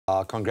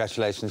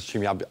Congratulations,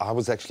 Chumi. I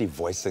was actually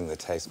voicing the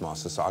Taste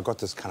Master, so I got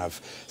this kind of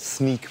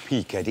sneak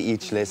peek at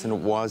each lesson. It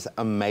was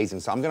amazing.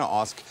 So I'm going to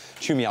ask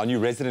Chumi, our new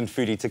resident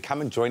foodie, to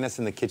come and join us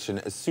in the kitchen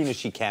as soon as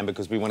she can,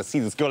 because we want to see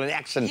this girl in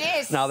action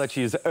now that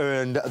she's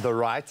earned the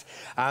right.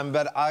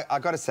 But I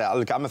got to say,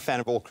 look, I'm a fan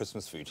of all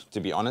Christmas food, to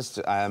be honest.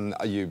 I'm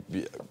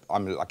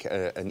like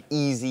an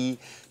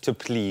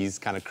easy-to-please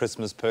kind of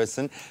Christmas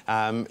person.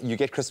 You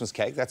get Christmas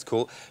cake, that's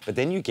cool, but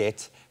then you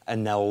get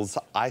Anel's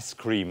ice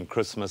cream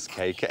Christmas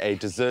cake, a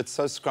dessert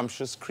so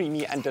scrumptious,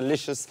 creamy and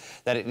delicious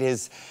that it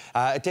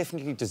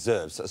definitely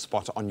deserves a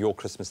spot on your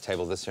Christmas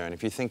table this year. And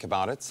if you think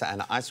about it,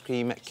 an ice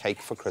cream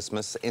cake for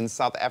Christmas in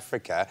South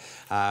Africa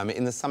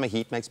in the summer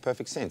heat makes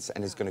perfect sense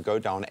and is going to go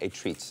down a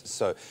treat.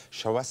 So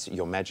show us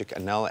your magic,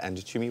 Anel, and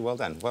Chumi, well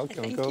done.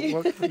 Welcome. Welcome to me.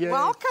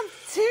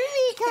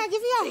 Can I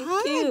give you a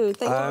hug? Thank you.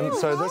 Thank you.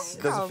 So this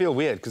does it feel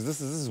weird, because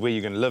this is where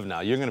you're going to live now.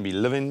 You're going to be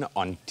living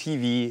on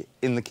TV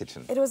in the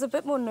kitchen. It was a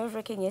bit more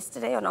nerve-wracking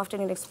yesterday on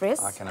Afternoon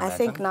Express. I can imagine. I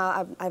think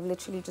now I've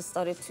literally just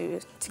started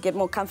to get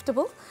more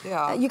comfortable.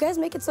 Yeah. You guys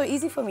make it so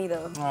easy for me,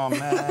 though. Oh,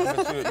 man,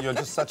 but you're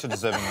just such a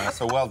deserving winner,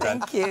 so well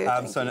done. Thank you.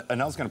 So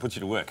Anel's going to put you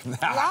to work.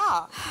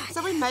 Yeah.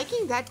 So we're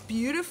making that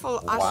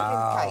beautiful ice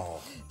cream cake.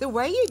 The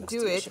way you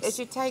do it is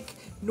you take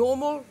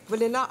normal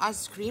vanilla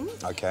ice cream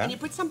and you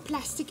put some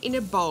plastic in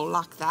a bowl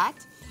like that.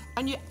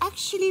 And you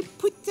actually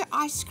put the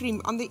ice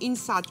cream on the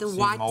inside, the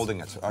white... molding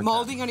it. Okay.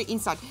 Molding on the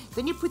inside.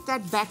 Then you put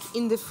that back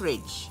in the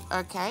fridge,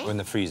 okay? Or in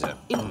the freezer.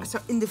 So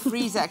in the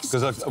freezer,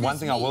 because one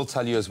thing I will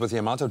tell you is, with the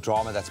amount of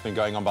drama that's been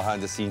going on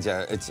behind the scenes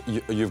here,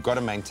 you've got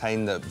to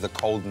maintain the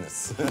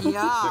coldness.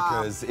 Yeah.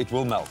 Because it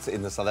will melt.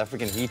 In the South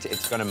African heat,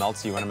 it's going to melt,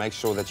 so you want to make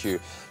sure that you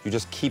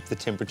just keep the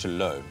temperature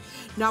low.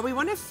 Now, we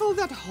want to fill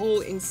that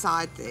hole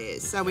inside there.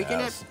 So we're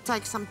going to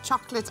take some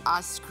chocolate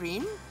ice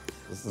cream.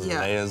 This is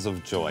layers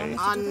of joy.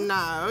 I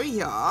know,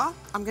 yeah.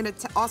 I'm going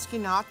to ask you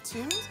now,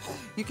 Toons.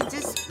 You can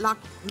just, like,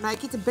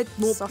 make it a bit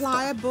more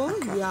pliable.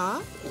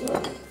 Yeah.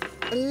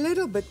 A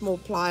little bit more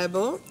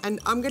pliable. And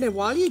I'm going to,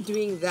 while you're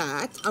doing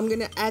that, I'm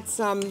going to add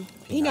some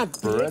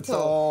peanut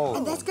brittle.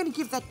 And that's going to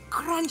give that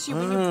crunchy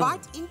when you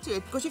bite into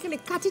it, because you're going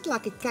to cut it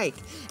like a cake.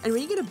 And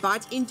when you're going to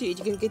bite into it,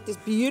 you're going to get this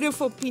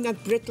beautiful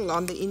peanut brittle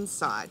on the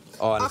inside.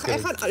 Oh, and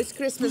it's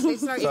Christmas.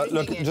 Let's throw everything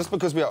look, in. just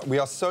because we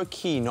are so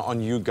keen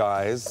on you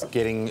guys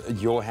getting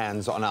your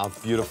hands on our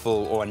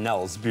beautiful, or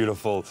Anel's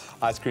beautiful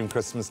ice cream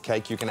Christmas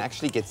cake, you can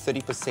actually get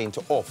 30%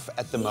 off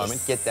at the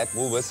moment. Get that.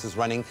 Woolworths is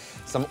running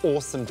some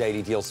awesome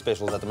daily deal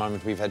specials at the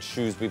moment. We've had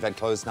shoes, we've had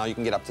clothes. Now you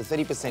can get up to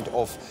 30%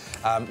 off.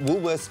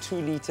 Woolworths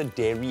 2-litre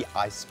dairy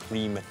ice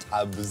cream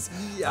tubs.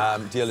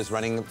 Deal is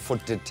running for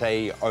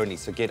today only.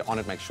 So get on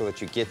it. Make sure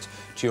that you get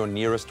to your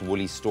nearest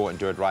Woolly store and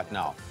do it right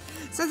now.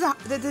 So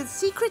the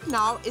secret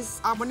now is,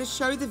 I want to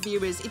show the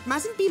viewers, it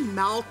mustn't be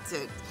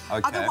melted.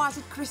 Otherwise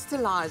it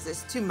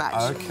crystallizes too much.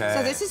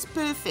 So this is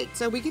perfect.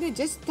 So we're going to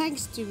just,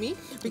 thanks to me,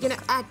 we're going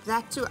to add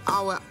that to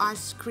our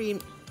ice cream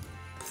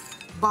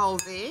bowl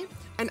there.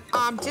 And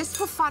just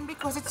for fun,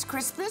 because it's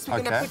Christmas,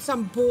 we're going to put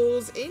some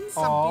balls in,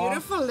 some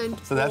beautiful lint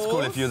balls. So that's cool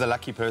if you're the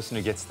lucky person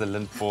who gets the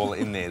lint ball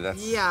in there.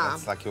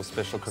 That's like your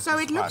special Christmas So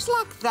it looks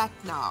like that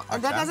now,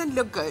 and that doesn't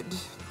look good.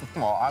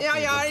 Well, I think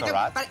it's all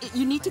right. But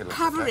you need to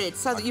cover it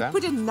so that you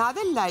put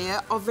another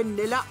layer of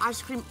vanilla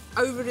ice cream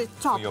over the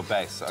top. For your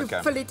base, to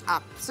fill it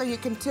up, so you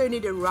can turn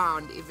it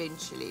around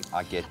eventually.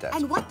 I get that.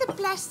 And what the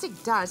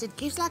plastic does, it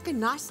gives like a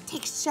nice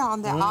texture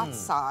on the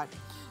outside.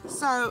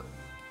 So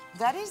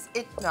that is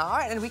it now,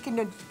 and we can,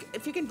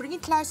 if you can bring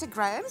it closer,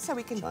 Graham, so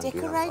we can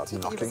decorate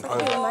it. It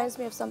reminds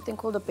me of something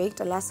called a baked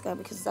Alaska,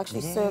 because it's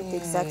actually served the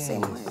exact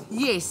same way.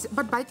 Yes,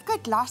 but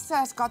baked Alaska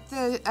has got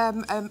the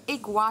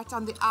egg white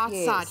on the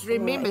outside.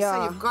 Remember,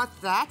 so you've got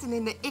that, and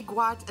then the egg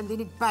white, and then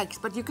it bakes.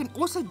 But you can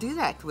also do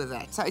that with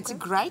that, so it's a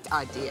great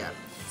idea.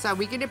 So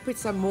we're going to put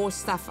some more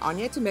stuff on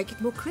here to make it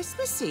more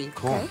Christmassy.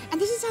 Cool.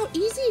 And this is how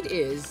easy it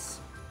is.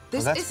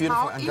 Well, that's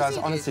beautiful, and guys,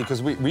 honestly,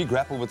 because we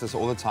grapple with this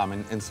all the time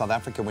in South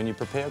Africa. When you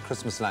prepare a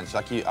Christmas lunch,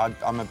 like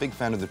I'm a big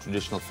fan of the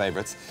traditional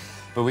favourites,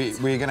 but we're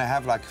going to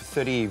have like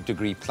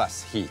 30-degree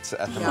plus heat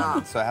at the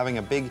moment. So having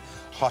a big,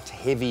 hot,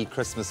 heavy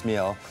Christmas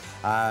meal,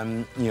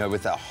 you know,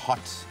 with a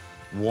hot,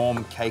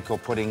 warm cake or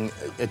pudding,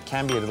 it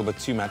can be a little bit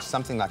too much.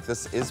 Something like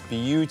this is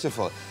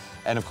beautiful.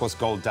 And, of course,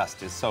 gold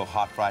dust is so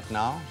hot right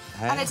now.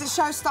 Hey? And it's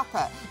a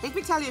showstopper. Let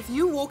me tell you, if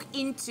you walk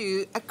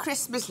into a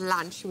Christmas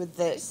lunch with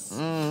this,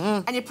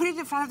 and you put it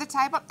in front of the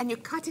table, and you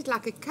cut it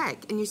like a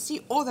cake, and you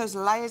see all those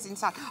layers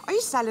inside, are you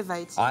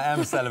salivating? I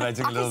am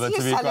salivating a little bit,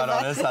 to be quite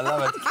honest. I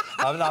love it.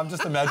 I'm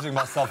just imagining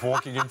myself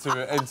walking into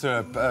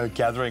a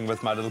gathering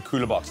with my little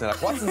cooler box. And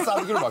like, what's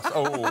inside the cooler box?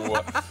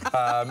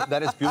 Oh,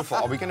 that is beautiful.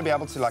 Are we going to be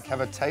able to, like, have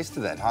a taste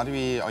of that? How do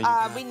we...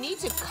 we need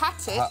to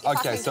cut it.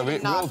 Okay, so we'll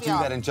do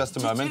that in just a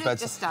moment.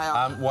 But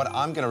what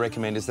I'm going to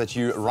recommend is that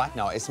you, right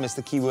now, SMS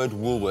the keyword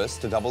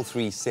Woolworths to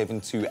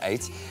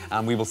 33728.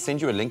 We will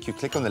send you a link. You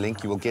click on the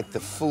link, you will get the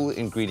full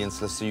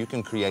ingredients list so you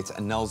can create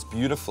Anel's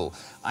beautiful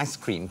ice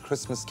cream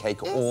Christmas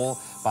cake all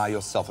by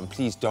yourself. And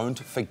please don't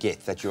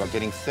forget that you are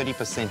getting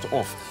 30%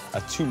 off a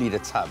 2-litre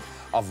tub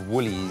of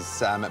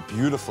Woolies.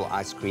 Beautiful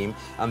ice cream.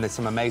 There's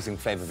some amazing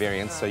flavor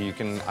variants, so you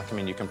can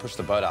push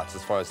the boat out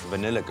as far as the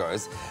vanilla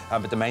goes.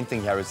 But the main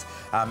thing here is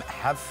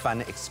have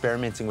fun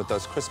experimenting with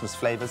those Christmas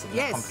flavors in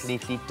a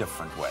completely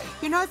different way.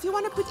 You know, if you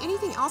want to put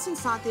anything else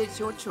inside there, it's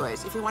your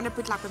choice. If you want to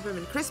put like a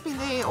bourbon crisp in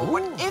there or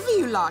whatever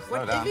you like,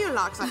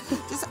 So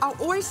just, I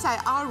always say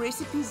our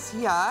recipes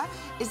here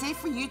is there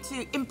for you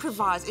to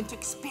improvise and to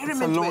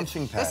experiment it's a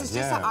launching with. pad, This is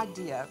just an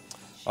idea.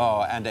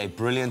 Oh, and a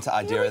brilliant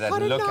idea that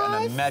look,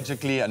 and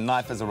magically a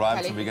knife has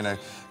arrived, so we're going to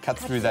cut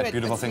through that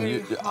beautiful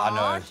thing. I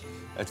know.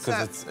 It's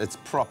because it's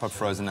proper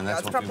frozen, and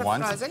that's what we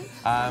want. Frozen.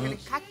 I'm going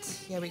to cut.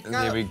 Here we go.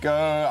 There we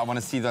go. I want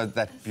to see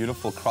that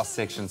beautiful cross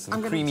section,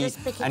 some creamy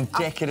and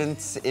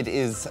decadent. It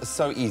is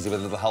so easy with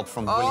a little help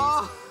from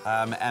Woolies.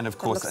 And of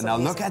course, now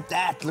look at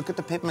that. Look at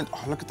the peppermint.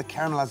 Oh, look at the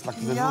caramelized, like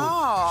the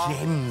little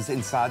gems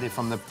inside there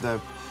from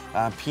the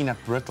peanut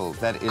brittle.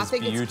 That is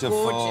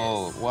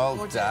beautiful.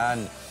 Well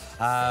done.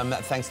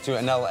 Thanks to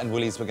Anel and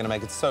Woolies, we're going to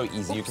make it so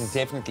easy. You can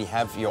definitely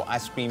have your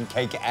ice cream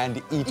cake and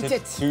eat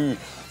it too.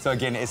 So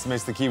again,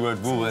 SMS the keyword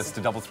WOOLWORTHS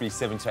to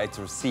 33728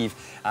 to receive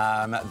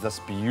this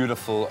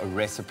beautiful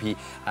recipe.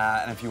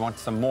 And if you want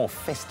some more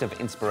festive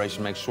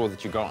inspiration, make sure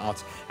that you go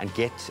out and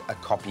get a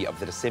copy of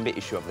the December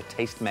issue of the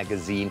Taste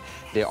magazine.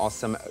 There are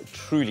some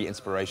truly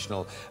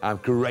inspirational,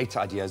 great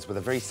ideas with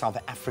a very South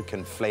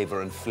African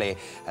flavor and flair.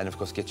 And of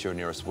course, get your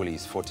nearest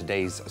Woolies for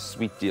today's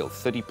sweet deal,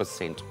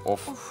 30%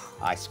 off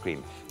ice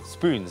cream.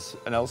 Spoons,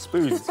 Anel,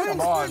 spoons. Come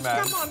on,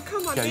 man.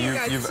 Come on.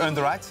 Okay, you've earned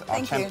the right,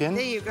 our champion.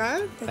 There you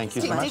go. Thank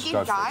you so much. Dig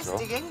in, guys.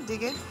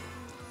 Dig in.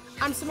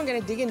 I'm someone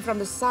going to dig in from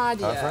the side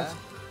here.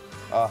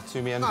 Oh,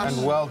 Tumi,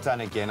 and well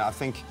done again. I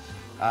think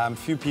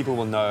few people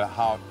will know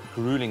how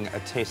grueling a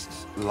test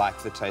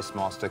like the Taste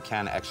Master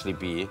can actually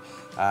be.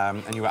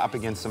 And you were up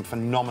against some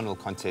phenomenal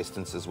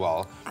contestants as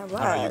well. I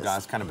know you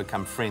guys kind of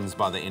become friends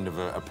by the end of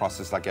a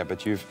process like that,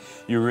 but you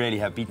really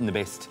have beaten the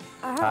best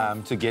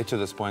to get to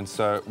this point.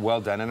 So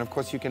well done. And of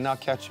course, you can now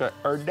catch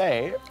her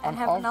day and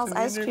have Anel's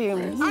ice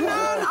cream. I know.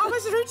 I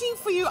was rooting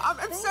for you.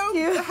 I'm so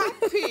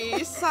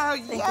happy. So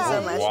Thank you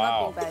so much.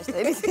 Wow. Not being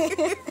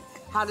embarrassed.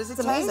 How does it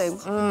taste?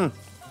 Amazing.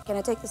 Can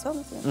I take this home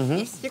with you?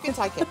 Yes, you can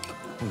take it.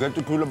 Get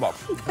the cooler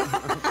box. Get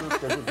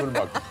the cooler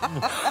box.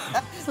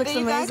 This looks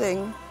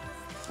amazing.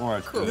 All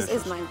right, cool. This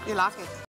is mine. You like it?